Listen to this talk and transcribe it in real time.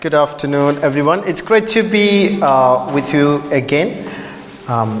Good afternoon, everyone. It's great to be with you again,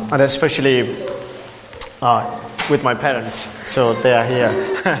 and especially with my parents. So they are here.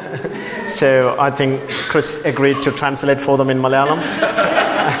 So I think Chris agreed to translate for them in Malayalam.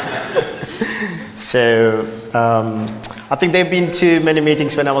 So I think they've been to many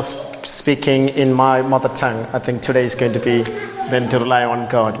meetings when I was speaking in my mother tongue. I think today is going to be then to rely on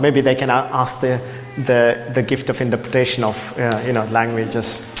God. Maybe they can ask the gift of interpretation of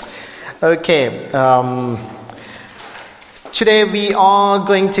languages. Okay, today we are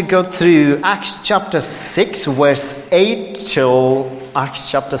going to go through Acts chapter 6 verse 8 till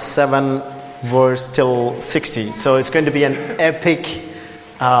Acts chapter 7 verse till 60. So it's going to be an epic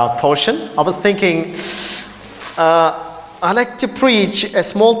portion. I was thinking I like to preach a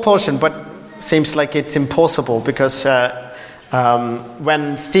small portion, but seems like it's impossible because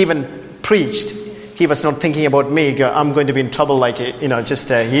when Stephen preached, he was not thinking about me. I'm going to be in trouble,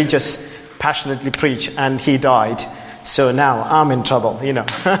 he just passionately preached and he died. So now I'm in trouble,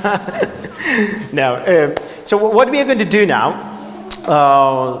 Now, so what we are going to do now,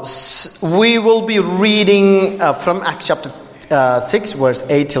 we will be reading from Acts chapter 6, verse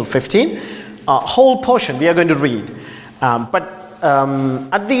 8 till 15. Whole portion we are going to read. But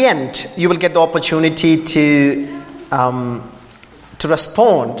at the end, you will get the opportunity to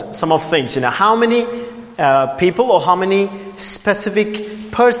respond some of things. How many people or how many specific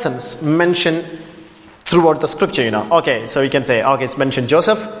persons mentioned throughout the scripture. Okay, so you can say, okay, it's mentioned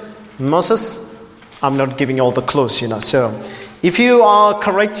Joseph, Moses. I'm not giving all the clues. So if you are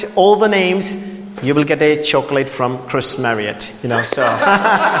correct all the names, you will get a chocolate from Chris Marriott. So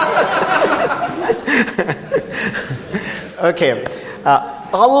okay.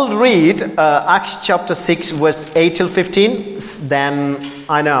 I will read Acts chapter 6 verse 8 till 15. Then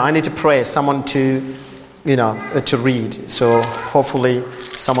I need to pray someone to read. So hopefully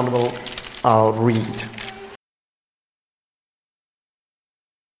someone will read.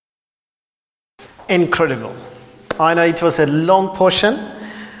 Incredible. I know it was a long portion.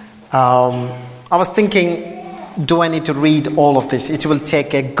 I was thinking, do I need to read all of this? It will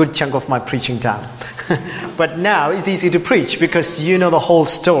take a good chunk of my preaching time. But now it's easy to preach because you know the whole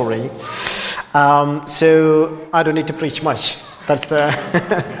story. So I don't need to preach much. That's the...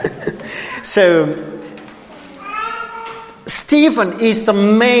 So Stephen is the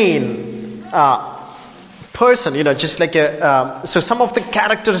main person, just like so some of the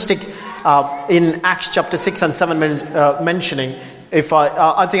characteristics in Acts chapter 6 and 7 mentioning. If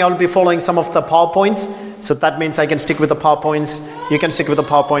I think I will be following some of the PowerPoints. So that means I can stick with the PowerPoints. You can stick with the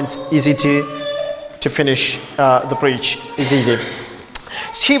PowerPoints. Easy to finish the preach. It's easy.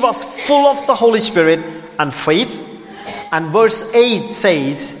 He was full of the Holy Spirit and faith. And verse 8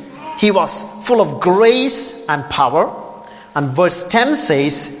 says he was full of grace and power. And verse 10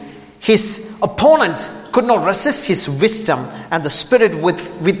 says his opponents could not resist his wisdom and the spirit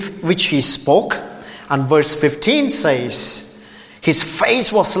with which he spoke. And verse 15 says his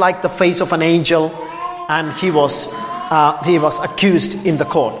face was like the face of an angel, and he was accused in the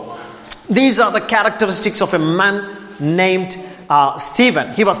court. These are the characteristics of a man named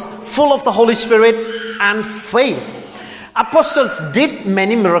Stephen. He was full of the Holy Spirit and faith. Apostles did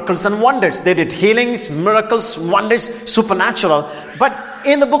many miracles and wonders. They did healings, miracles, wonders, supernatural. But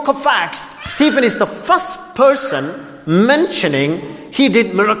in the book of Acts, Stephen is the first person mentioning he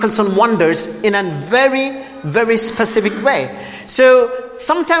did miracles and wonders in a very, very specific way. So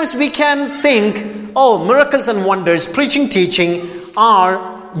sometimes we can think, miracles and wonders, preaching, teaching are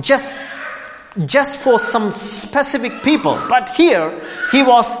just for some specific people. But here, he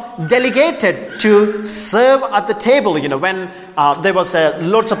was delegated to serve at the table. When there was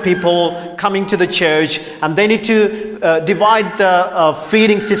lots of people coming to the church, and they need to divide the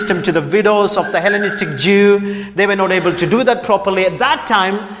feeding system to the widows of the Hellenistic Jew. They were not able to do that properly. At that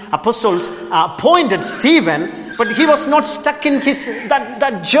time, apostles appointed Stephen, but he was not stuck in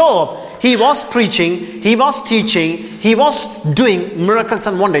that job. He was preaching, he was teaching, he was doing miracles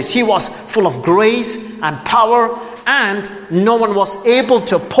and wonders. He was full of grace and power, and no one was able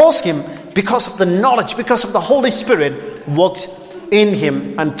to oppose him because of the knowledge, because of the Holy Spirit worked in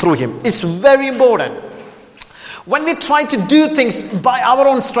him and through him. It's very important. When we try to do things by our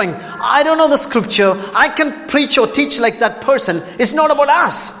own strength, I don't know the scripture, I can preach or teach like that person. It's not about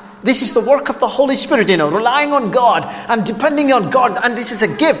us. This is the work of the Holy Spirit, relying on God and depending on God. And this is a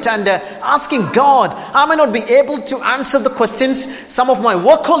gift, and asking God. I may not be able to answer the questions some of my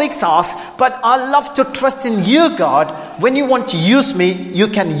work colleagues ask, but I love to trust in you, God. When you want to use me, you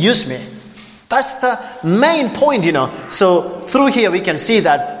can use me. That's the main point, So through here we can see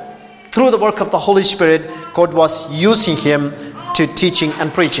that through the work of the Holy Spirit, God was using him to teaching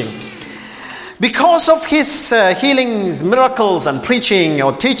and preaching. Because of his healings, miracles, and preaching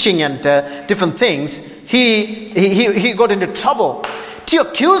or teaching and different things, he got into trouble. The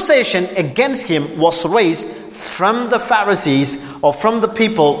accusation against him was raised from the Pharisees or from the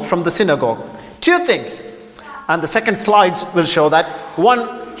people from the synagogue. Two things. And the second slides will show that.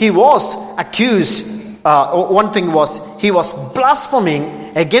 One, he was accused. One thing was he was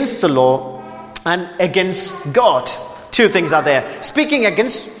blaspheming against the law and against God. Two things are there. Speaking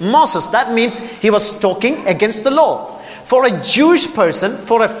against Moses, that means he was talking against the law. For a Jewish person,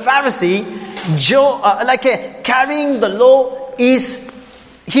 for a Pharisee, carrying the law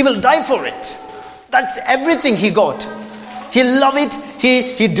he will die for it. That's everything he got. He loved it,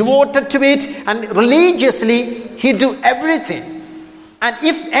 he devoted to it, and religiously he do everything. And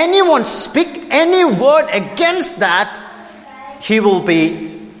if anyone speak any word against that, he will be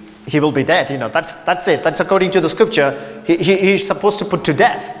dead. That's it. That's according to the scripture. He's supposed to put to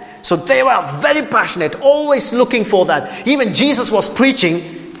death. So they were very passionate, always looking for that. Even Jesus was preaching,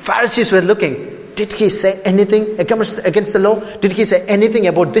 Pharisees were looking. Did he say anything against the law? Did he say anything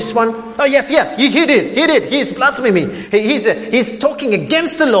about this one? Oh, yes, he did. He's blaspheming. He's talking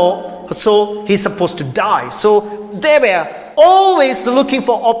against the law, so he's supposed to die. So they were always looking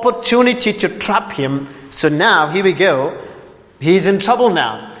for opportunity to trap him. So now, here we go. He's in trouble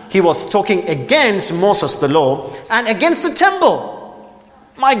now. He was talking against Moses, the law, and against the temple.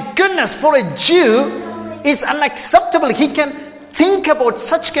 My goodness, for a Jew, it's unacceptable. He can think about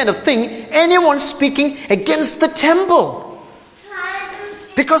such kind of thing, anyone speaking against the temple.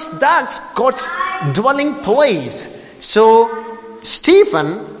 Because that's God's dwelling place. So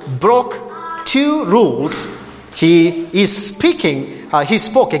Stephen broke two rules. He spoke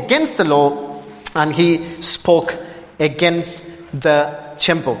against the law, and he spoke against the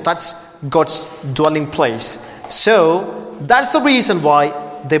temple. That's God's dwelling place. So that's the reason why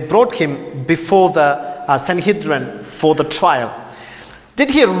they brought him before the Sanhedrin for the trial. Did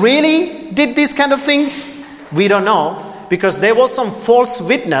he really did these kind of things? We don't know, because there was some false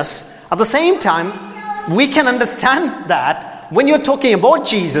witness. At the same time, we can understand that when you're talking about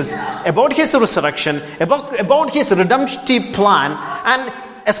Jesus, about his resurrection, about his redemptive plan, and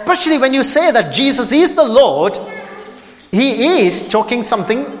especially when you say that Jesus is the Lord, he is talking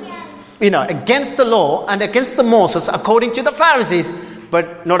something, against the law and against the Moses, according to the Pharisees,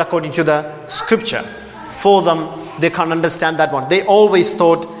 but not according to the scripture. For them, they can't understand that one. They always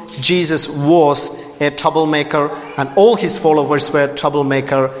thought Jesus was a troublemaker and all his followers were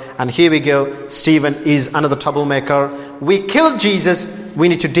troublemaker. And here we go, Stephen is another troublemaker. We killed Jesus, we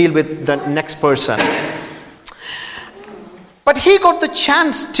need to deal with the next person. But he got the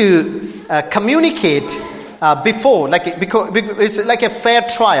chance to communicate before, because it's like a fair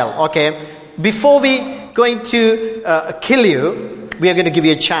trial, okay? Before we going to kill you, we are going to give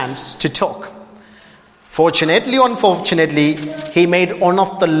you a chance to talk. Fortunately or unfortunately, he made one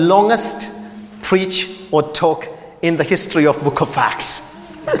of the longest preach or talk in the history of Book of Acts.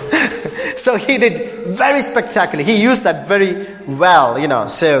 So he did very spectacularly. He used that very well,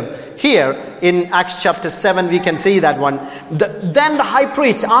 So here in Acts chapter 7, we can see that one. Then the high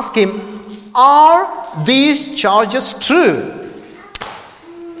priest asked him, "Are these charges true?"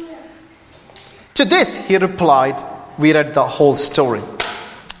 To this he replied, we read the whole story.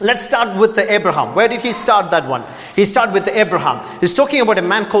 Let's start with the Abraham. Where did he start that one? He started with the Abraham. He's talking about a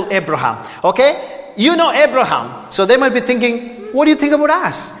man called Abraham. Okay? You know Abraham. So they might be thinking, what do you think about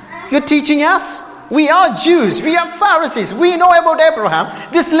us? You're teaching us? We are Jews. We are Pharisees. We know about Abraham.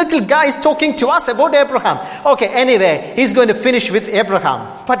 This little guy is talking to us about Abraham. Okay, anyway, he's going to finish with Abraham.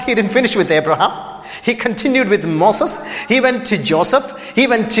 But he didn't finish with Abraham. He continued with Moses. He went to Joseph. He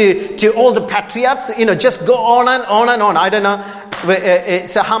went to all the patriarchs. Just go on and on and on. I don't know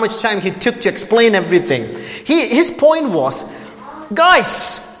so how much time he took to explain everything. His point was,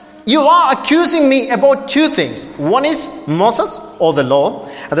 guys, you are accusing me about two things. One is Moses or the law.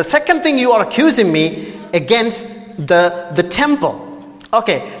 And the second thing, you are accusing me against the temple.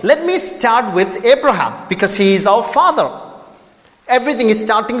 Okay, let me start with Abraham because he is our father. Everything is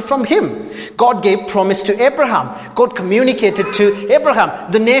starting from him. God gave promise to Abraham. God communicated to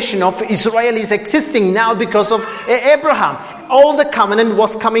Abraham. The nation of Israel is existing now because of Abraham. All the covenant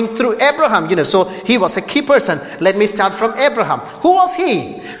was coming through Abraham. So he was a key person. Let me start from Abraham. Who was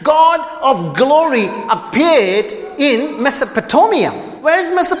he? God of glory appeared in Mesopotamia. Where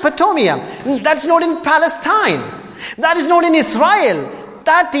is Mesopotamia? That's not in Palestine. That is not in Israel.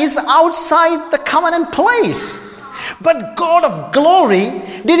 That is outside the covenant place. But God of glory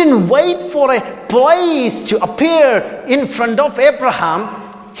didn't wait for a place to appear in front of Abraham.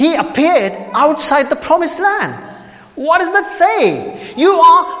 He appeared outside the promised land. What is that saying? You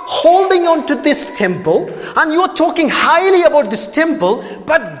are holding on to this temple and you are talking highly about this temple,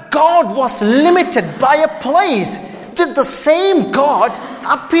 but God was limited by a place. The same God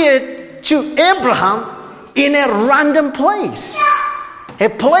appeared to Abraham in a random place. A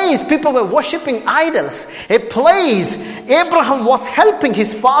place people were worshipping idols. A place Abraham was helping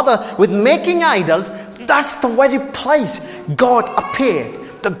his father with making idols. That's the very place God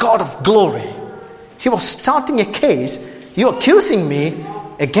appeared, the God of glory. He was starting a case. You're accusing me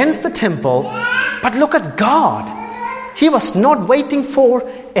against the temple, but look at God. He was not waiting for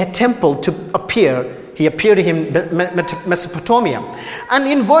a temple to appear. He appeared in Mesopotamia. And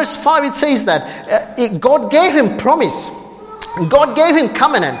in verse 5 it says that God gave him promise. God gave him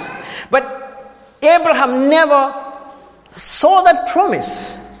covenant. But Abraham never saw that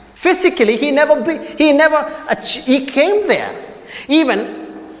promise. Physically, he came there. Even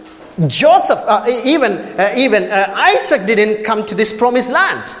Joseph, even Isaac didn't come to this promised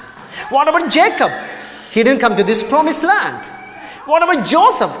land. What about Jacob? He didn't come to this promised land. What about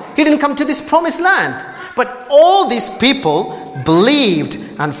Joseph? He didn't come to this promised land. But all these people believed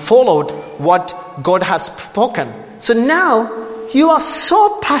and followed what God has spoken. So now you are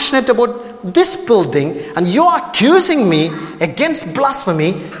so passionate about this building and you are accusing me against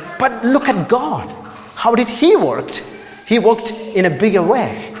blasphemy. But look at God. How did he work? He worked in a bigger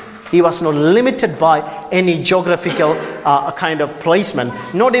way. He was not limited by any geographical kind of placement,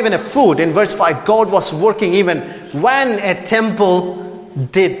 not even a food. In verse 5, God was working even when a temple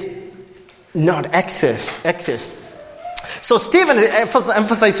did not exist. So Stephen's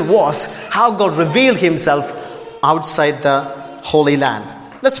emphasis was how God revealed himself outside the Holy Land.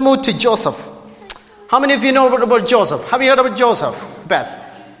 Let's move to Joseph. How many of you know about Joseph? Have you heard about Joseph? Beth?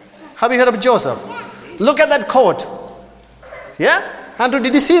 Have you heard of Joseph? Look at that coat. Yeah? Andrew,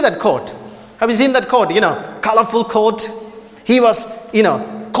 did you see that coat? Have you seen that coat? Colorful coat. He was,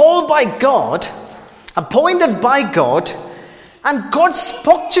 called by God, appointed by God, and God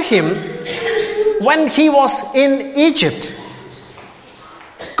spoke to him when he was in Egypt.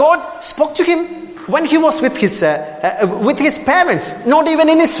 God spoke to him when he was with his parents, not even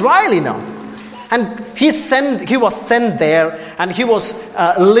in Israel, And he was sent there, and he was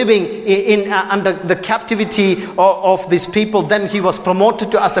living under the captivity of these people. Then he was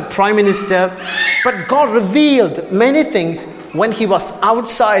promoted as a prime minister. But God revealed many things when he was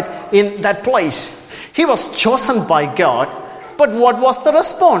outside in that place. He was chosen by God, but what was the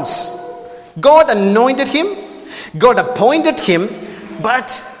response? God anointed him, God appointed him, but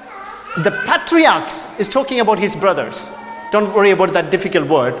the patriarchs is talking about his brothers. Don't worry about that difficult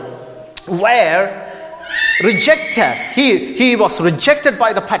word. Were rejected. He was rejected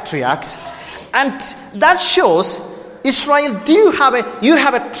by the patriarchs, and that shows Israel. You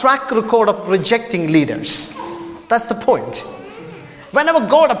have a track record of rejecting leaders. That's the point. Whenever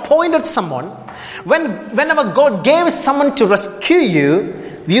God appointed someone, whenever God gave someone to rescue you,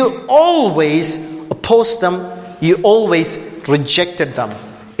 you always opposed them. You always rejected them.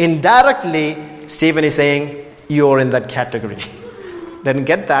 Indirectly, Stephen is saying you're in that category. Didn't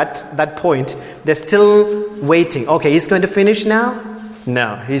get that point. They're still waiting. Okay, he's going to finish now?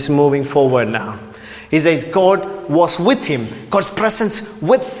 No, he's moving forward now. He says God was with him. God's presence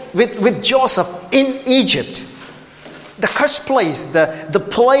with Joseph in Egypt. The cursed place, the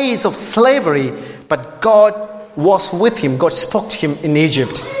place of slavery. But God was with him. God spoke to him in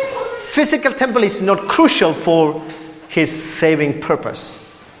Egypt. Physical temple is not crucial for his saving purpose.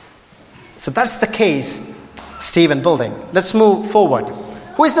 So that's the case Stephen building. Let's move forward.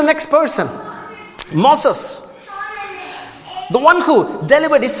 Who is the next person? Moses. The one who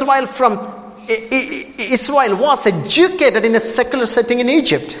delivered Israel from Israel was educated in a secular setting in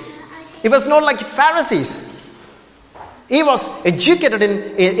Egypt. He was not like Pharisees. He was educated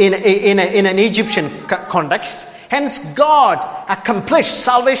in an Egyptian context. Hence God accomplished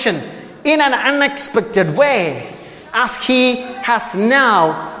salvation in an unexpected way, as he has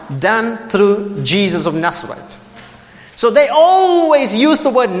now done through Jesus of Nazareth. So they always use the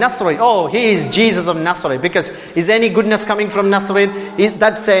word Nazareth. Oh, he is Jesus of Nazareth, because is any goodness coming from Nazareth?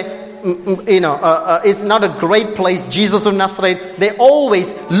 That's it's not a great place. Jesus of Nazareth. They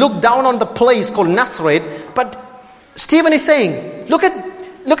always look down on the place called Nazareth. But Stephen is saying, look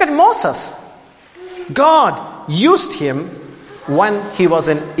at Moses. God used him when he was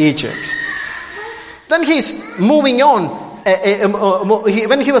in Egypt. Then he's moving on.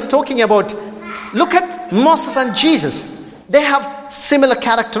 When he was talking about, look at Moses and Jesus. They have similar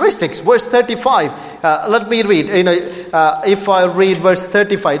characteristics. Verse 35. Let me read. If I read verse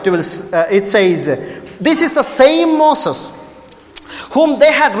 35, it says, "This is the same Moses whom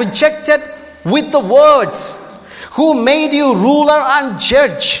they had rejected with the words, who made you ruler and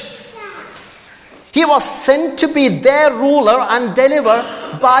judge. He was sent to be their ruler and deliverer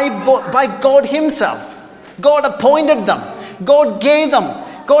by God himself. God appointed them. God gave them.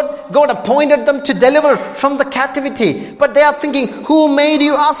 God appointed them to deliver from the captivity. But they are thinking, who made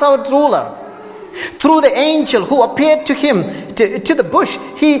you as our ruler? Through the angel who appeared to him to the bush,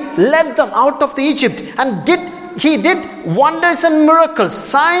 he led them out of the Egypt and he did wonders and miracles,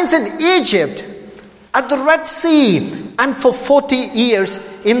 signs in Egypt, at the Red Sea, and for 40 years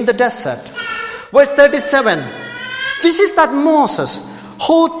in the desert. Verse 37. This is that Moses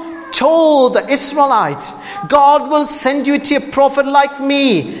who told the Israelites, God will send you to a prophet like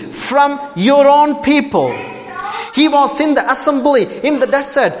me from your own people. He was in the assembly in the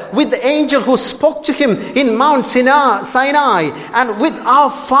desert with the angel who spoke to him in Mount Sinai, and with our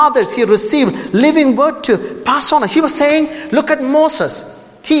fathers he received living word to pass on. He was saying, look at Moses.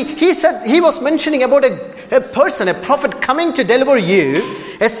 He said, he was mentioning about a person, a prophet coming to deliver you.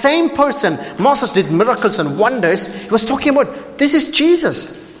 A same person. Moses did miracles and wonders. He was talking about, this is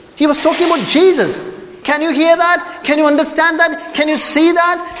Jesus. He was talking about Jesus. Can you hear that? Can you understand that? Can you see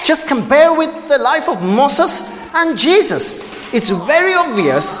that? Just compare with the life of Moses and Jesus. It's very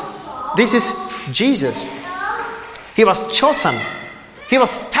obvious. This is Jesus. He was chosen. He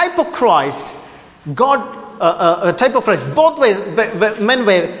was type of Christ. God, a type of Christ. Both ways, men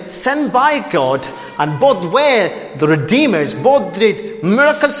were sent by God, and both were the redeemers. Both did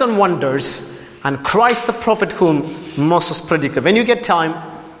miracles and wonders. And Christ the prophet whom Moses predicted. When you get time,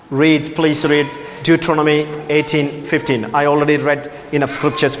 please read Deuteronomy 18:15. I already read enough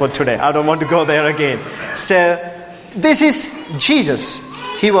scriptures for today. I don't want to go there again. So this is Jesus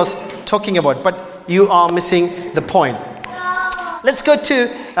he was talking about, but you are missing the point. Let's go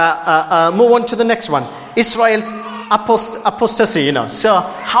to move on to the next one. Israel's apostasy. So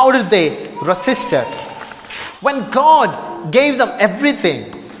how did they resist it? When God gave them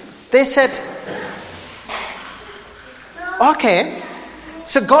everything, they said, okay.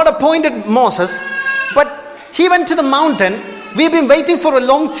 So God appointed Moses, but he went to the mountain. We've been waiting for a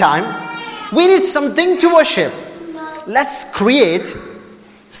long time. We need something to worship. Let's create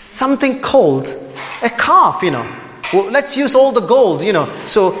something called a calf, Well, let's use all the gold,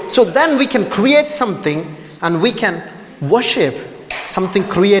 So then we can create something and we can worship something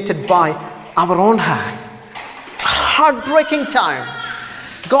created by our own hand. Heartbreaking time.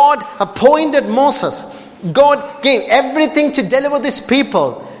 God appointed Moses. God gave everything to deliver these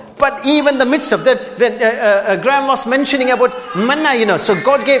people. But even in the midst of that, when Graham was mentioning about manna, so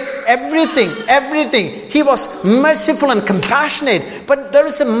God gave everything. He was merciful and compassionate. But there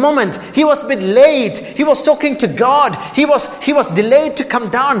is a moment, he was a bit late. He was talking to God. He was delayed to come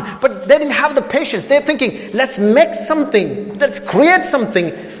down. But they didn't have the patience. They're thinking, let's make something. Let's create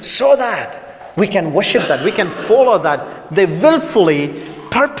something so that we can worship that. We can follow that. They willfully,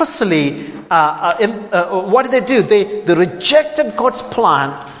 purposely, what did they do? They rejected God's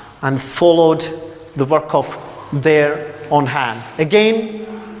plan and followed the work of their own hand. Again,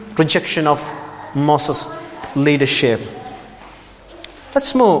 rejection of Moses' leadership.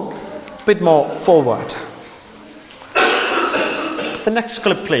 Let's move a bit more forward. The next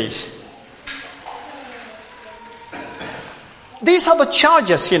clip, please. These are the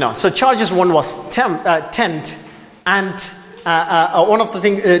charges, So charges one was tent, and one of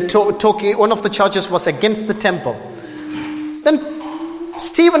the charges was against the temple. Then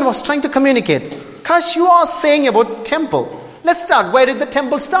Stephen was trying to communicate. Because you are saying about temple. Let's start. Where did the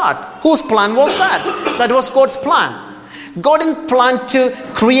temple start? Whose plan was that? That was God's plan. God didn't plan to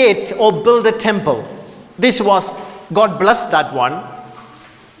create or build a temple. God blessed that one.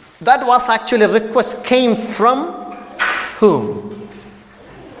 That was actually a request came from whom?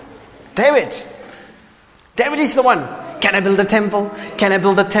 David. David is the one. Can I build a temple? Can I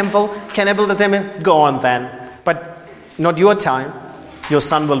build a temple? Can I build a temple? Go on then. But not your time. Your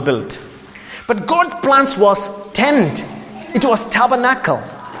son will build. But God's plans was tent. It was tabernacle.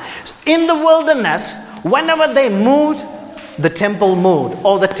 In the wilderness, whenever they moved, the temple moved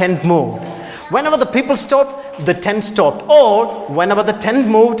or the tent moved. Whenever the people stopped, the tent stopped. Or whenever the tent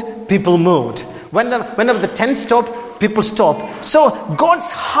moved, people moved. Whenever the tent stopped, people stopped. So God's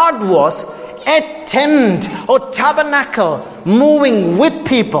heart was a tent or tabernacle moving with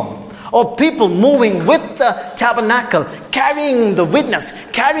people. Or people moving with the tabernacle, carrying the witness,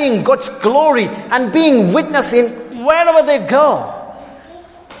 carrying God's glory and being witness in wherever they go.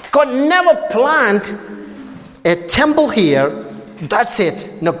 God never planned a temple here. That's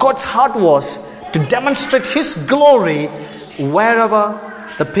it. No, God's heart was to demonstrate His glory wherever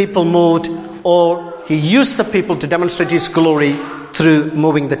the people moved, or He used the people to demonstrate His glory through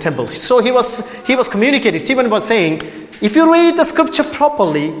moving the temple. So he was communicating. Stephen was saying, if you read the scripture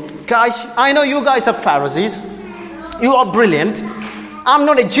properly, guys, I know you guys are Pharisees. You are brilliant. I'm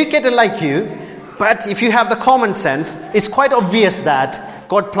not educated like you. But if you have the common sense, it's quite obvious that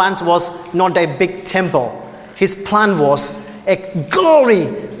God's plans was not a big temple. His plan was a glory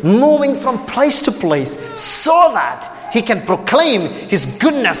moving from place to place so that he can proclaim his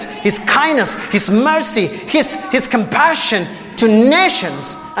goodness, his kindness, his mercy, his compassion to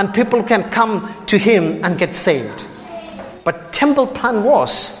nations, and people can come to him and get saved. But temple plan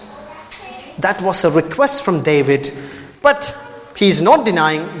was a request from David, but he is not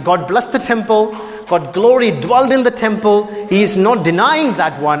denying God blessed the temple. God glory dwelled in the temple. He is not denying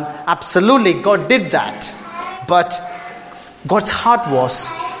that one. Absolutely, God did that. But God's heart was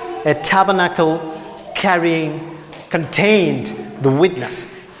a tabernacle contained the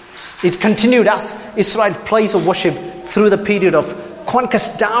witness. It continued as Israel's place of worship through the period of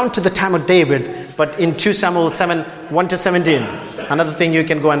conquest down to the time of David. But in 2 Samuel 7, 1-17, another thing you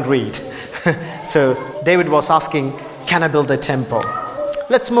can go and read. So David was asking, can I build a temple?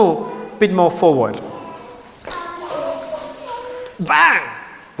 Let's move a bit more forward. Bang!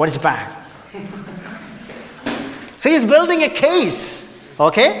 What is bang? So he's building a case,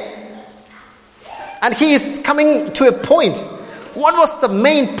 okay? And he is coming to a point. What was the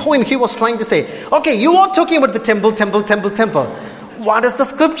main point he was trying to say? Okay, you are talking about the temple. What does the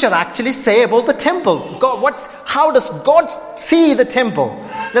scripture actually say about the temple? How does God see the temple?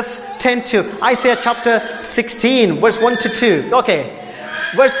 Let's turn to Isaiah chapter 16, verse 1-2. Okay.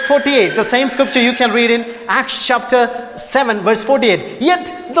 Verse 48, the same scripture you can read in Acts chapter 7, verse 48.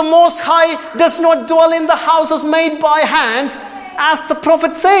 Yet the Most High does not dwell in the houses made by hands, as the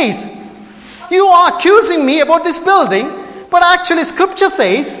prophet says. You are accusing me about this building, but actually scripture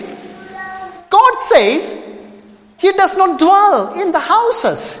says, God says, He does not dwell in the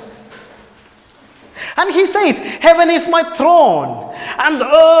houses. And He says, heaven is my throne, and the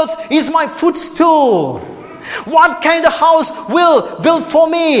earth is my footstool. What kind of house will build for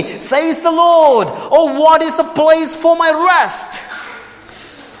me, says the Lord? Or what is the place for my rest?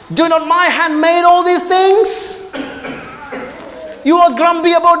 Do not my hand made all these things? You are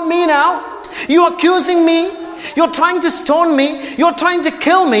grumpy about me now. You are accusing me. You're trying to stone me. You're trying to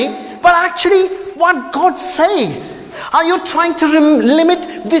kill me. But actually, what God says, are you trying to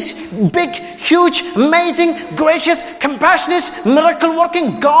limit this big, huge, amazing, gracious, compassionate,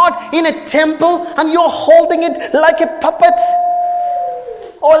 miracle-working God in a temple, and you're holding it like a puppet?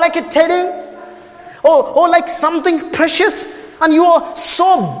 Or like a teddy? Or like something precious? And you are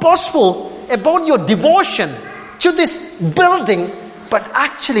so boastful about your devotion to this building, but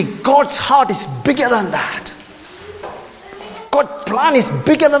actually God's heart is bigger than that. God's plan is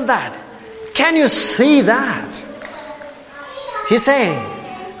bigger than that. Can you see that? He's saying,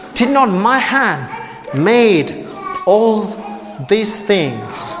 did not my hand made all these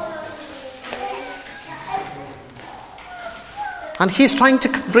things? And he's trying to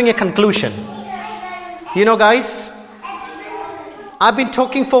bring a conclusion. You know, guys, I've been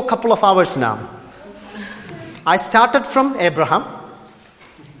talking for a couple of hours now. I started from Abraham.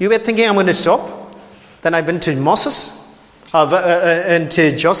 You were thinking I'm going to stop. Then I went to Moses, and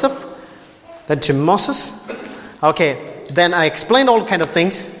to Joseph, then to Moses. Okay. Then I explained all kind of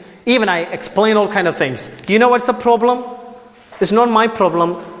things. Even I explained all kind of things. You know what's the problem? It's not my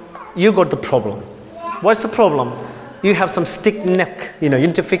problem. You got the problem. What's the problem? You have some stick neck. You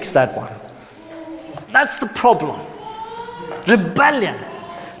need to fix that one. That's the problem. Rebellion.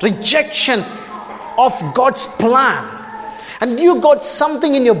 Rejection of God's plan. And you got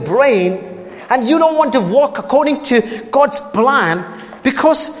something in your brain and you don't want to walk according to God's plan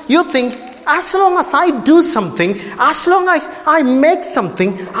because you think, as long as I do something, as long as I make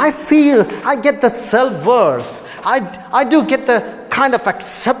something, I feel I get the self-worth. I do get the kind of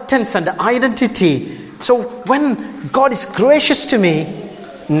acceptance and identity. So when God is gracious to me,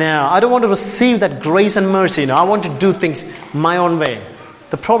 no, I don't want to receive that grace and mercy. I want to do things my own way.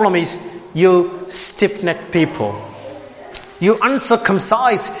 The problem is you stiff-necked people. You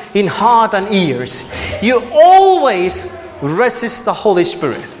uncircumcised in heart and ears. You always resist the Holy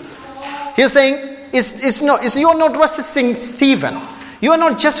Spirit. He's saying, you're not resisting Stephen. You are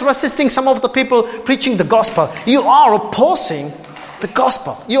not just resisting some of the people preaching the gospel. You are opposing the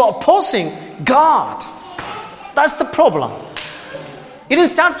gospel. You are opposing God. That's the problem. It didn't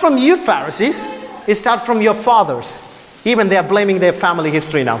start from you, Pharisees. It started from your fathers. Even they are blaming their family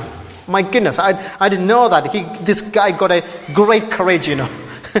history now. My goodness, I didn't know that. This guy got a great courage,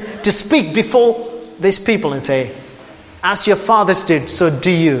 to speak before these people and say, as your fathers did, so do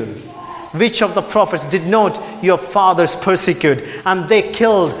you. which of the prophets did not your fathers persecute? And they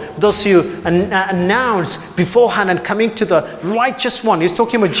killed those who announced beforehand and coming to the righteous one. He's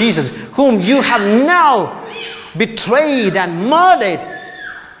talking about Jesus, whom you have now betrayed and murdered.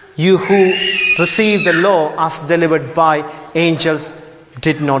 You who received the law as delivered by angels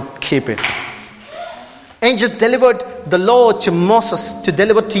did not keep it. Angels delivered the law to Moses to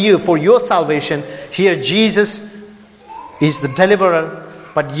deliver to you for your salvation. Here Jesus is the deliverer,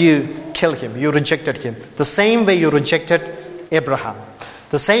 but you killed him. You rejected him. The same way you rejected Abraham.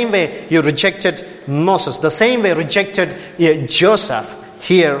 The same way you rejected Moses. The same way you rejected Joseph.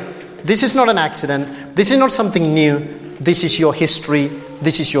 Here, this is not an accident. This is not something new. This is your history.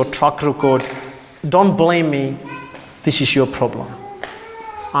 This is your track record. Don't blame me. This is your problem.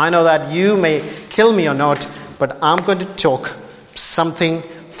 I know that you may kill me or not, but I'm going to talk something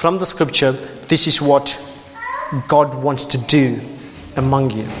from the scripture. This is what God wants to do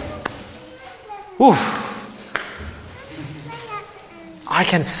among you. Oof. I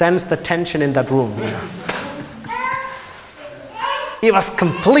can sense the tension in that room. He was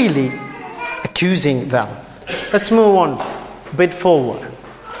completely accusing them. Let's move on a bit forward.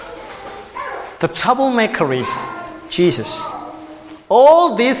 The troublemaker is Jesus.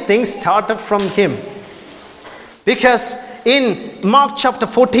 All these things started from him. Because in Mark chapter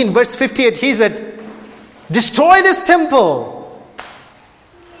 14 verse 58 he said, destroy this temple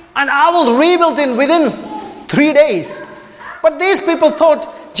and I will rebuild it within 3 days. But these people thought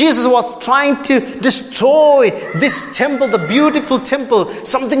Jesus was trying to destroy this temple, the beautiful temple,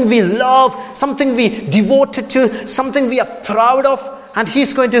 something we love, something we devoted to, something we are proud of. And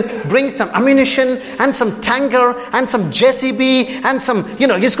he's going to bring some ammunition and some tanker and some JCB and some,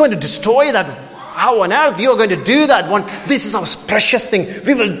 he's going to destroy that. How on earth you are going to do that one? This is our precious thing.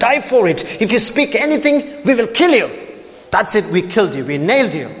 We will die for it. If you speak anything, we will kill you. That's it. We killed you. We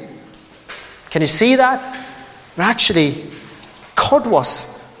nailed you. Can you see that? Actually, God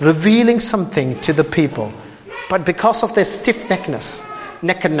was revealing something to the people. But because of their stiff-neckedness,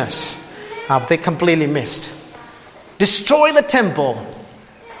 they completely missed. Destroy the temple.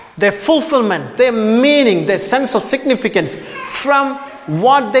 Their fulfillment, their meaning, their sense of significance from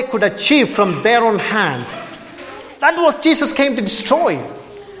what they could achieve from their own hand. That was Jesus came to destroy.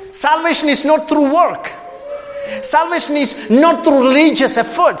 Salvation is not through work. Salvation is not through religious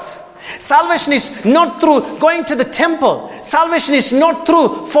efforts. Salvation is not through going to the temple. Salvation is not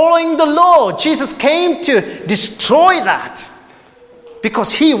through following the law. Jesus came to destroy that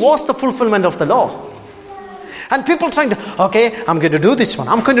because he was the fulfillment of the law. And people trying to, okay, I'm going to do this one.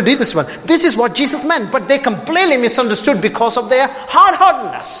 I'm going to do this one. This is what Jesus meant. But they completely misunderstood because of their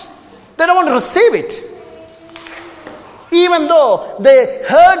hard-heartedness. They don't want to receive it. Even though they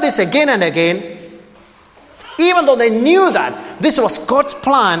heard this again and again, even though they knew that this was God's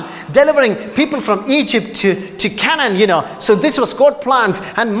plan, delivering people from Egypt to Canaan, so this was God's plans,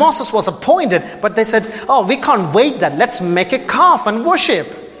 and Moses was appointed, but they said, oh, we can't wait that. Let's make a calf and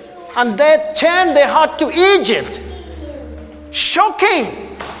worship. And they turned their heart to Egypt.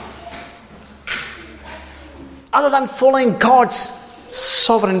 Shocking. Other than following God's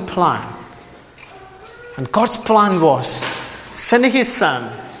sovereign plan. And God's plan was sending his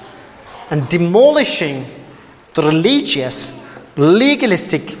son and demolishing the religious,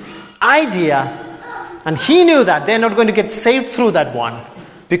 legalistic idea. And he knew that they're not going to get saved through that one.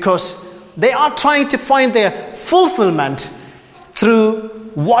 Because they are trying to find their fulfillment through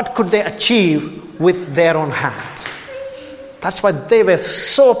what could they achieve with their own hand. That's why they were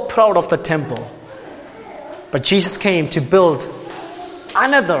so proud of the temple. But Jesus came to build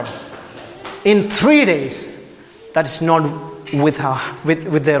another in 3 days that is not with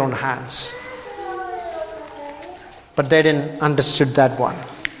their own hands. But they didn't understood that one.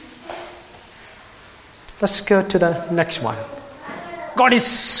 Let's go to the next one. God is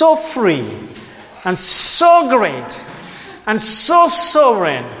so free and so great and so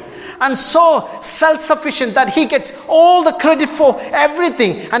sovereign and so self-sufficient that he gets all the credit for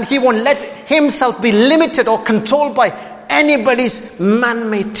everything, and he won't let himself be limited or controlled by anybody's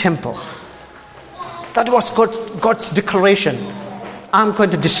man-made temple. That was God's declaration. I'm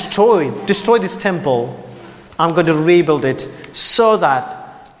going to destroy this temple. I'm going to rebuild it so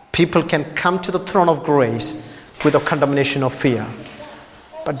that people can come to the throne of grace without condemnation or fear.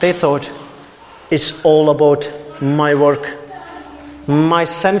 But they thought it's all about my work, my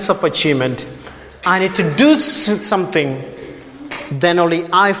sense of achievement. I need to do something, then only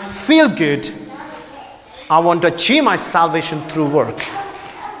I feel good. I want to achieve my salvation through work.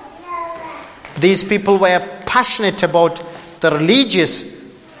 These people were passionate about the religious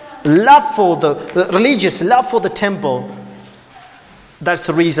love for the temple, That's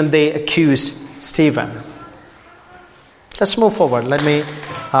the reason they accused Stephen. Let's move forward. Let me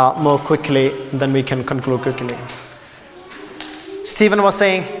move quickly, then we can conclude quickly. Stephen was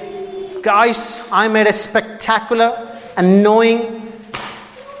saying, guys, I made a spectacular, annoying,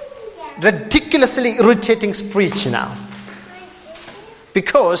 ridiculously irritating speech now.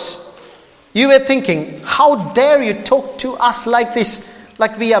 Because you were thinking, how dare you talk to us like this,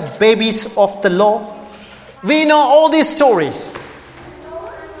 like we are babies of the law? We know all these stories.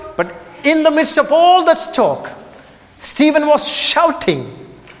 But in the midst of all that talk, Stephen was shouting,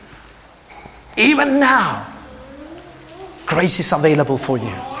 even now, grace is available for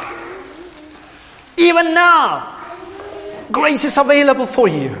you. Even now, grace is available for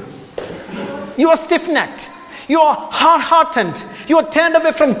you. You are stiff-necked. You are hard-hearted. You are turned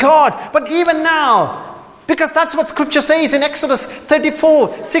away from God. But even now, because that's what Scripture says in Exodus 34,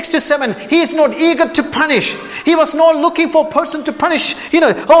 6-7. He is not eager to punish. He was not looking for a person to punish.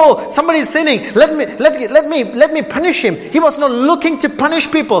 Somebody is sinning. Let me punish him. He was not looking to punish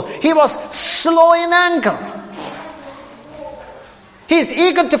people. He was slow in anger. He is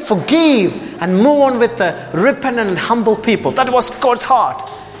eager to forgive and move on with the repentant and humble people. That was God's heart.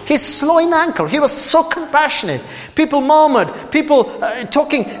 He's slow in anger. He was so compassionate. People murmured. People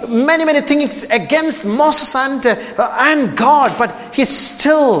talking many things against Moses and God. But he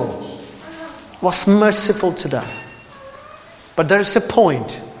still was merciful to them. But there is a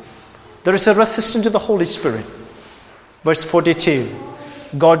point. There is a resistance to the Holy Spirit. Verse 42.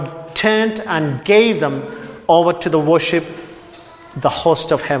 God turned and gave them over to the worship the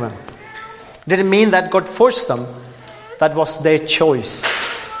host of heaven. Didn't mean that God forced them. That was their choice.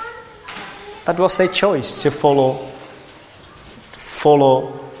 That was their choice to follow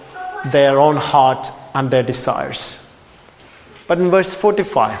their own heart and their desires. But in verse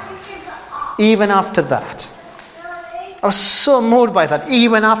 45, even after that, I was so moved by that.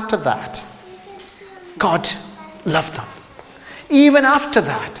 Even after that, God loved them. Even after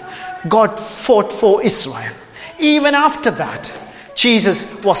that, God fought for Israel. Even after that,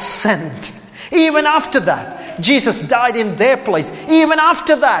 Jesus was sent. Even after that, Jesus died in their place. Even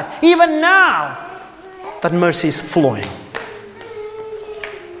after that, even now, that mercy is flowing.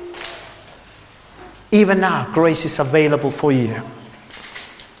 Even now, grace is available for you.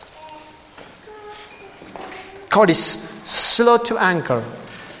 God is slow to anger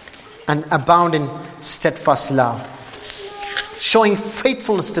and abound in steadfast love, showing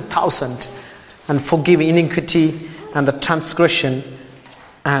faithfulness to thousands and forgiving iniquity and the transgression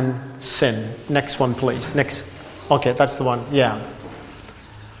and sin. Next one, please. Next. Okay, that's the one. Yeah.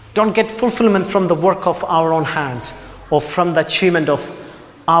 Don't get fulfillment from the work of our own hands or from the achievement of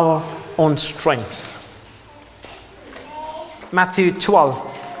our own strength. Matthew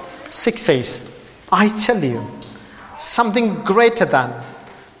 12:6 says, I tell you, something greater than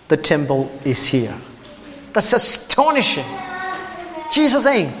the temple is here. That's astonishing. Jesus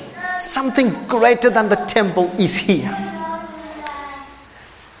saying, something greater than the temple is here.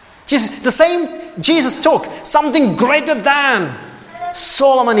 The same Jesus talk, something greater than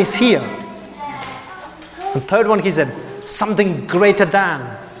Solomon is here. The third one he said, something greater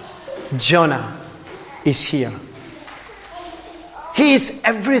than Jonah is here. He is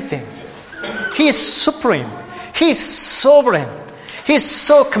everything. He is supreme. He is sovereign. He is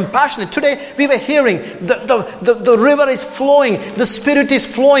so compassionate. Today we were hearing the river is flowing. The Spirit is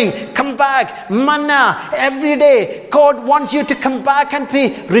flowing. Come back. Manna. Every day God wants you to come back and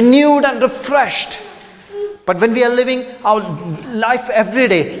be renewed and refreshed. But when we are living our life every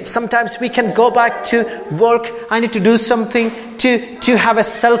day, sometimes we can go back to work. I need to do something to have a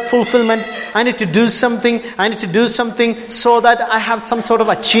self-fulfillment. I need to do something. I need to do something so that I have some sort of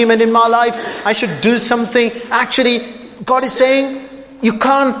achievement in my life. I should do something. Actually, God is saying, you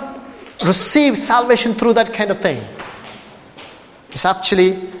can't receive salvation through that kind of thing. It's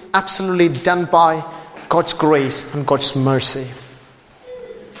actually absolutely done by God's grace and God's mercy.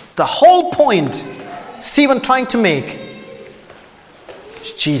 The whole point Stephen trying to make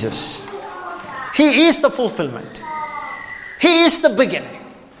is Jesus. He is the fulfillment. He is the beginning.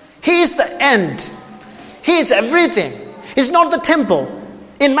 He is the end. He is everything. It's not the temple.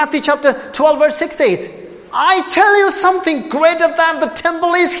 In Matthew chapter 12 verse 6 says, I tell you something greater than the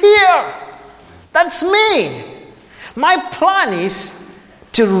temple is here. That's me. My plan is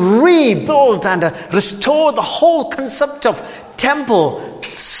to rebuild and restore the whole concept of temple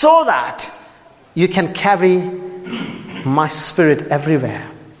so that you can carry my Spirit everywhere.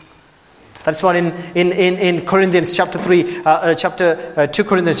 That's what in Corinthians chapter 3, 2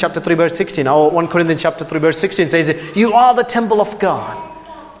 Corinthians chapter 3 verse 16, or 1 Corinthians chapter 3 verse 16 says, you are the temple of God,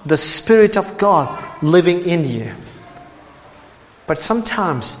 the Spirit of God living in you. But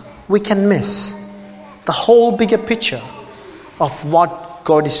sometimes we can miss the whole bigger picture of what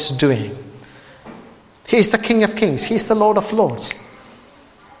God is doing. He is the King of Kings. He is the Lord of Lords.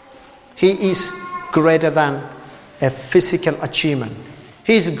 He is greater than a physical achievement.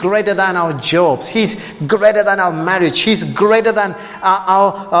 He is greater than our jobs. He is greater than our marriage. He is greater than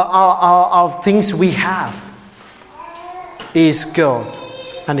our things we have. He is God,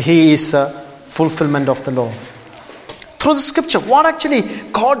 and He is a fulfillment of the law. Through the scripture, what actually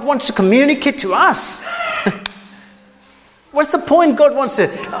God wants to communicate to us? What's the point God wants to?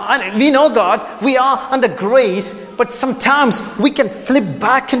 We know God, we are under grace, but sometimes we can slip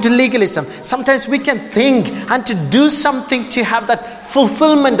back into legalism. Sometimes we can think and to do something to have that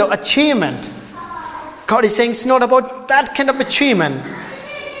fulfillment or achievement. God is saying it's not about that kind of achievement.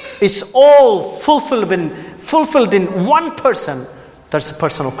 It's all fulfilled in one person. That's the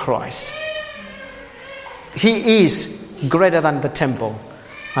person of Christ. He is greater than the temple,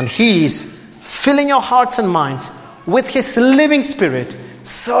 and He is filling your hearts and minds with His living Spirit,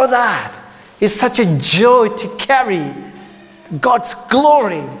 so that it's such a joy to carry God's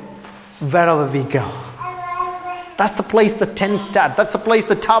glory wherever we go. That's the place the tent started. That's the place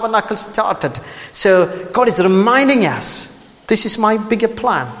the tabernacle started. So God is reminding us, this is my bigger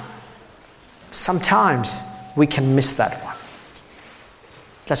plan. Sometimes we can miss that one.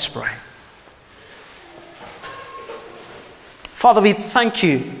 Let's pray. Father, we thank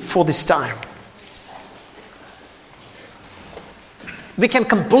You for this time. We can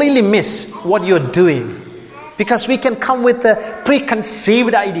completely miss what You're doing, because we can come with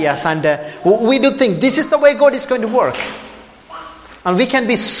preconceived ideas, and we do think this is the way God is going to work. And we can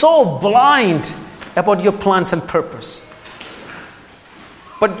be so blind about Your plans and purpose.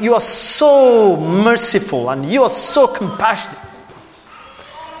 But You are so merciful, and You are so compassionate.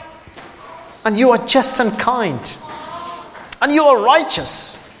 And You are just and kind. And You are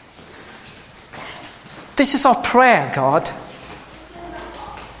righteous. This is our prayer, God.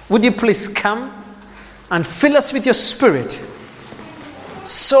 Would You please come and fill us with Your Spirit,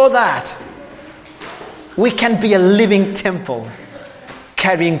 so that we can be a living temple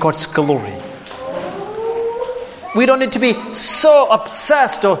carrying God's glory. We don't need to be so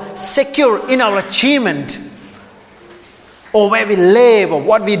obsessed or secure in our achievement, or where we live, or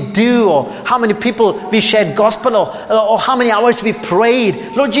what we do, or how many people we shared gospel, or how many hours we prayed.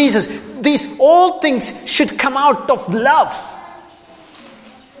 Lord Jesus, these all things should come out of love.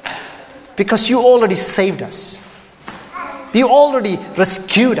 Because You already saved us. You already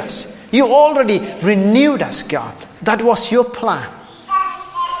rescued us. You already renewed us, God. That was Your plan.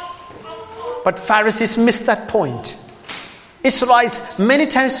 But Pharisees missed that point. Israelites many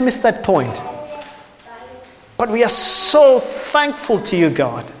times missed that point. But we are so thankful to You,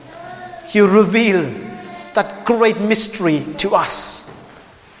 God. You revealed that great mystery to us.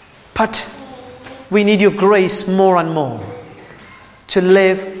 But we need Your grace more and more to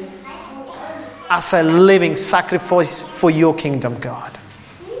live as a living sacrifice for Your kingdom, God.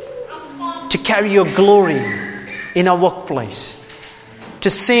 To carry Your glory in our workplace. To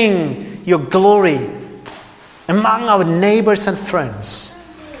sing Your glory among our neighbors and friends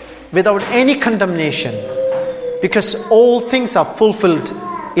without any condemnation. Because all things are fulfilled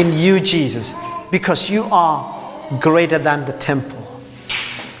in You, Jesus. Because You are greater than the temple.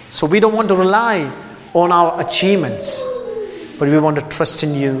 So we don't want to rely on our achievements, but we want to trust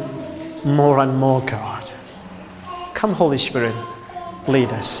in You more and more, God. Come, Holy Spirit, lead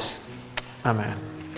us. Amen.